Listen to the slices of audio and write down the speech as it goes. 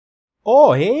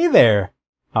Oh, hey there.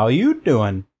 How you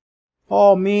doing?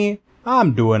 Oh, me?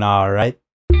 I'm doing alright.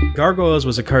 Gargoyles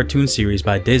was a cartoon series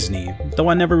by Disney. Though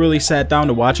I never really sat down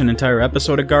to watch an entire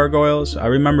episode of Gargoyles, I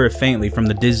remember it faintly from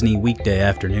the Disney weekday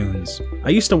afternoons.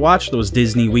 I used to watch those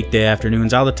Disney weekday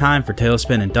afternoons all the time for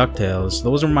Tailspin and DuckTales.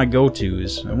 Those were my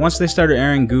go-tos. And once they started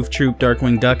airing Goof Troop,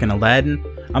 Darkwing Duck, and Aladdin,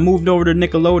 I moved over to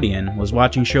Nickelodeon, was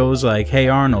watching shows like Hey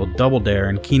Arnold, Double Dare,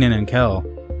 and Kenan and Kel,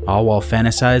 all while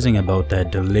fantasizing about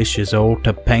that delicious old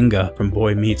Topanga from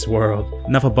Boy Meets World.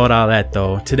 Enough about all that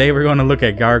though. Today we're going to look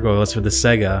at Gargoyles for the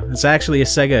Sega. It's actually a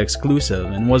Sega exclusive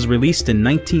and was released in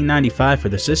 1995 for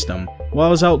the system. While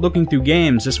I was out looking through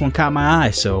games, this one caught my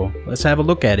eye, so let's have a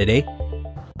look at it, eh?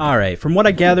 Alright, from what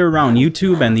I gather around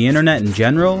YouTube and the internet in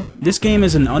general, this game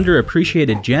is an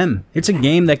underappreciated gem. It's a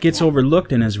game that gets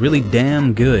overlooked and is really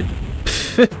damn good.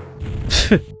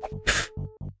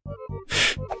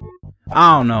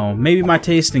 I don't know, maybe my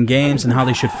taste in games and how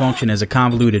they should function is a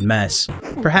convoluted mess.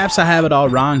 Perhaps I have it all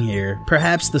wrong here,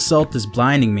 perhaps the salt is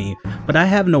blinding me, but I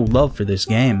have no love for this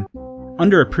game.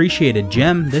 Underappreciated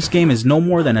gem, this game is no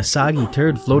more than a soggy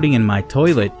turd floating in my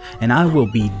toilet, and I will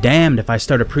be damned if I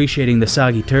start appreciating the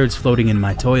soggy turds floating in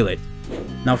my toilet.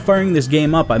 Now firing this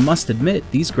game up, I must admit,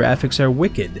 these graphics are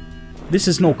wicked. This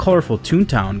is no colorful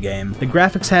Toontown game. The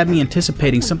graphics had me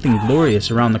anticipating something glorious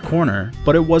around the corner,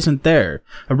 but it wasn't there.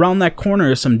 Around that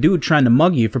corner is some dude trying to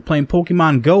mug you for playing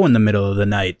Pokemon Go in the middle of the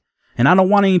night, and I don't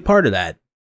want any part of that.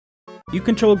 You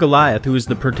control Goliath, who is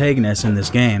the protagonist in this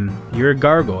game. You're a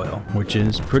gargoyle, which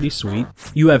is pretty sweet.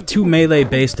 You have two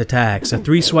melee-based attacks, a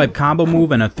 3-swipe combo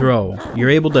move and a throw. You're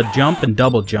able to jump and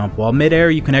double jump, while mid-air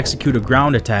you can execute a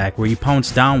ground attack where you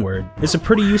pounce downward. It's a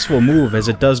pretty useful move as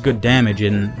it does good damage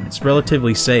and it's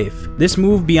relatively safe. This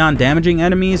move, beyond damaging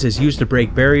enemies, is used to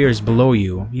break barriers below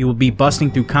you. You will be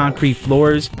busting through concrete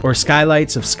floors or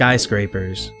skylights of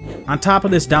skyscrapers. On top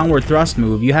of this downward thrust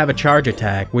move, you have a charge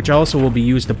attack, which also will be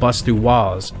used to bust through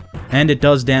walls, and it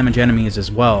does damage enemies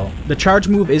as well. The charge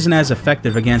move isn't as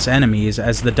effective against enemies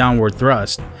as the downward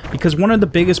thrust, because one of the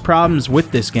biggest problems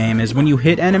with this game is when you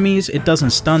hit enemies, it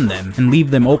doesn't stun them and leave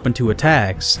them open to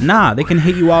attacks. Nah, they can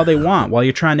hit you all they want while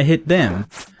you're trying to hit them.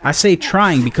 I say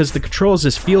trying because the controls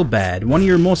just feel bad. One of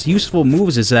your most useful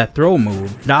moves is that throw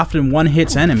move. It often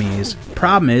one-hits enemies.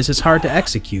 Problem is, it's hard to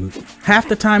execute. Half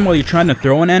the time while you're trying to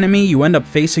throw an enemy, you end up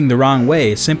facing the wrong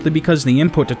way, simply because the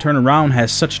input to turn around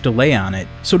has such delay on it.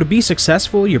 So to be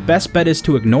successful, your best bet is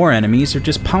to ignore enemies or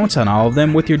just pounce on all of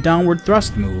them with your downward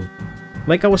thrust move.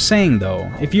 Like I was saying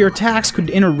though, if your attacks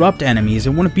could interrupt enemies, it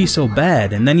wouldn't be so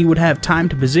bad, and then you would have time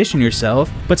to position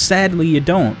yourself, but sadly you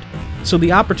don't. So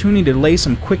the opportunity to lay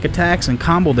some quick attacks and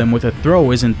combo them with a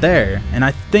throw isn't there, and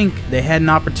I think they had an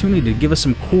opportunity to give us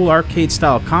some cool arcade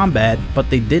style combat, but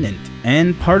they didn't.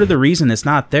 And part of the reason it's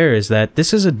not there is that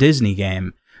this is a Disney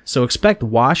game, so expect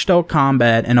washed out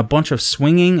combat and a bunch of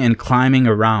swinging and climbing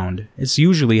around. It's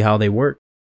usually how they work.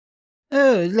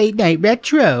 Oh, late night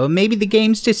retro, maybe the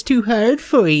game's just too hard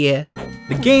for you.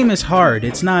 The game is hard,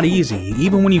 it's not easy,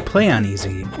 even when you play on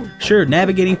easy. Sure,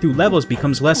 navigating through levels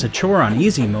becomes less a chore on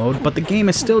easy mode, but the game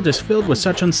is still just filled with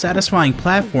such unsatisfying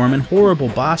platform and horrible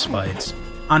boss fights.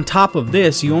 On top of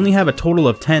this, you only have a total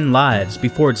of 10 lives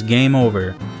before it's game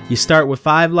over. You start with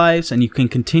 5 lives and you can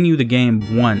continue the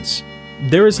game once.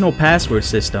 There is no password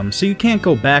system, so you can't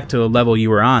go back to the level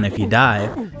you were on if you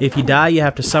die. If you die, you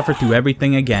have to suffer through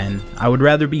everything again. I would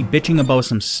rather be bitching about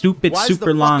some stupid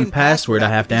super long password I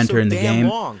have to enter in the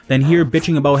game than here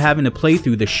bitching about having to play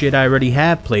through the shit I already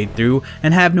have played through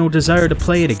and have no desire to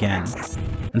play it again.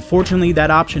 Unfortunately, that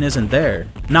option isn't there.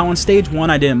 Now on stage 1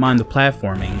 I didn't mind the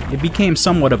platforming. It became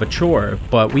somewhat of a chore,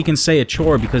 but we can say a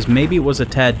chore because maybe it was a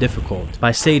tad difficult.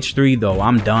 By stage 3 though,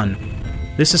 I'm done.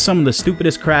 This is some of the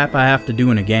stupidest crap I have to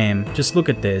do in a game. Just look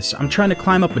at this. I'm trying to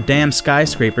climb up a damn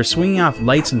skyscraper swinging off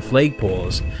lights and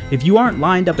flagpoles. If you aren't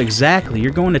lined up exactly,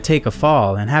 you're going to take a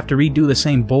fall and have to redo the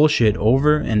same bullshit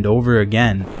over and over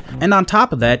again. And on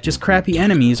top of that, just crappy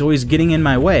enemies always getting in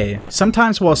my way.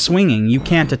 Sometimes while swinging, you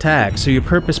can't attack, so your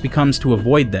purpose becomes to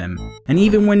avoid them. And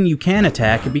even when you can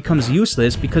attack, it becomes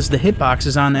useless because the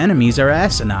hitboxes on enemies are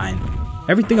asinine.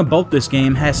 Everything about this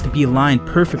game has to be aligned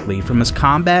perfectly, from its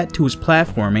combat to its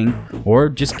platforming, or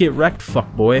just get wrecked,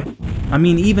 fuckboy. I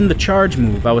mean, even the charge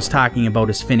move I was talking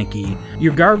about is finicky.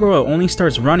 Your gargoyle only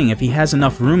starts running if he has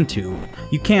enough room to.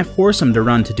 You can't force him to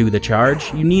run to do the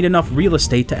charge, you need enough real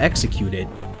estate to execute it.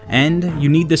 And you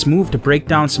need this move to break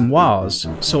down some walls,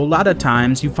 so a lot of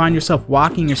times you find yourself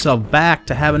walking yourself back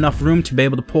to have enough room to be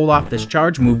able to pull off this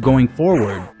charge move going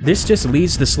forward. This just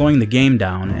leads to slowing the game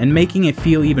down and making it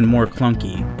feel even more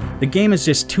clunky. The game is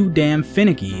just too damn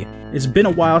finicky. It's been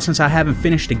a while since I haven't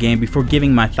finished a game before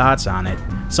giving my thoughts on it.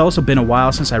 It's also been a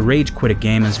while since I rage quit a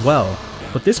game as well.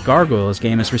 But this Gargoyles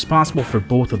game is responsible for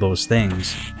both of those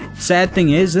things. Sad thing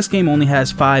is, this game only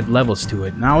has 5 levels to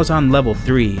it, and I was on level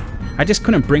 3. I just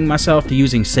couldn't bring myself to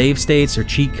using save states or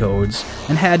cheat codes,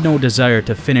 and had no desire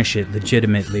to finish it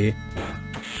legitimately.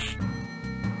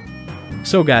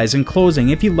 So guys, in closing,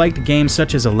 if you liked games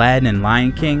such as Aladdin and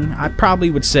Lion King, I probably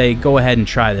would say go ahead and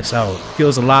try this out. It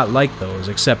feels a lot like those,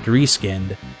 except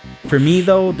reskinned. For me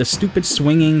though, the stupid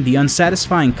swinging, the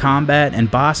unsatisfying combat, and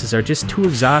bosses are just too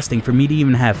exhausting for me to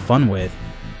even have fun with.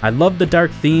 I love the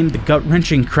dark theme, the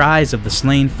gut-wrenching cries of the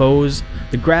slain foes,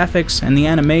 the graphics, and the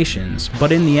animations,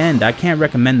 but in the end, I can't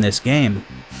recommend this game.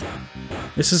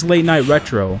 This is Late Night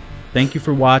Retro. Thank you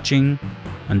for watching.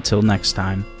 Until next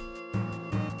time.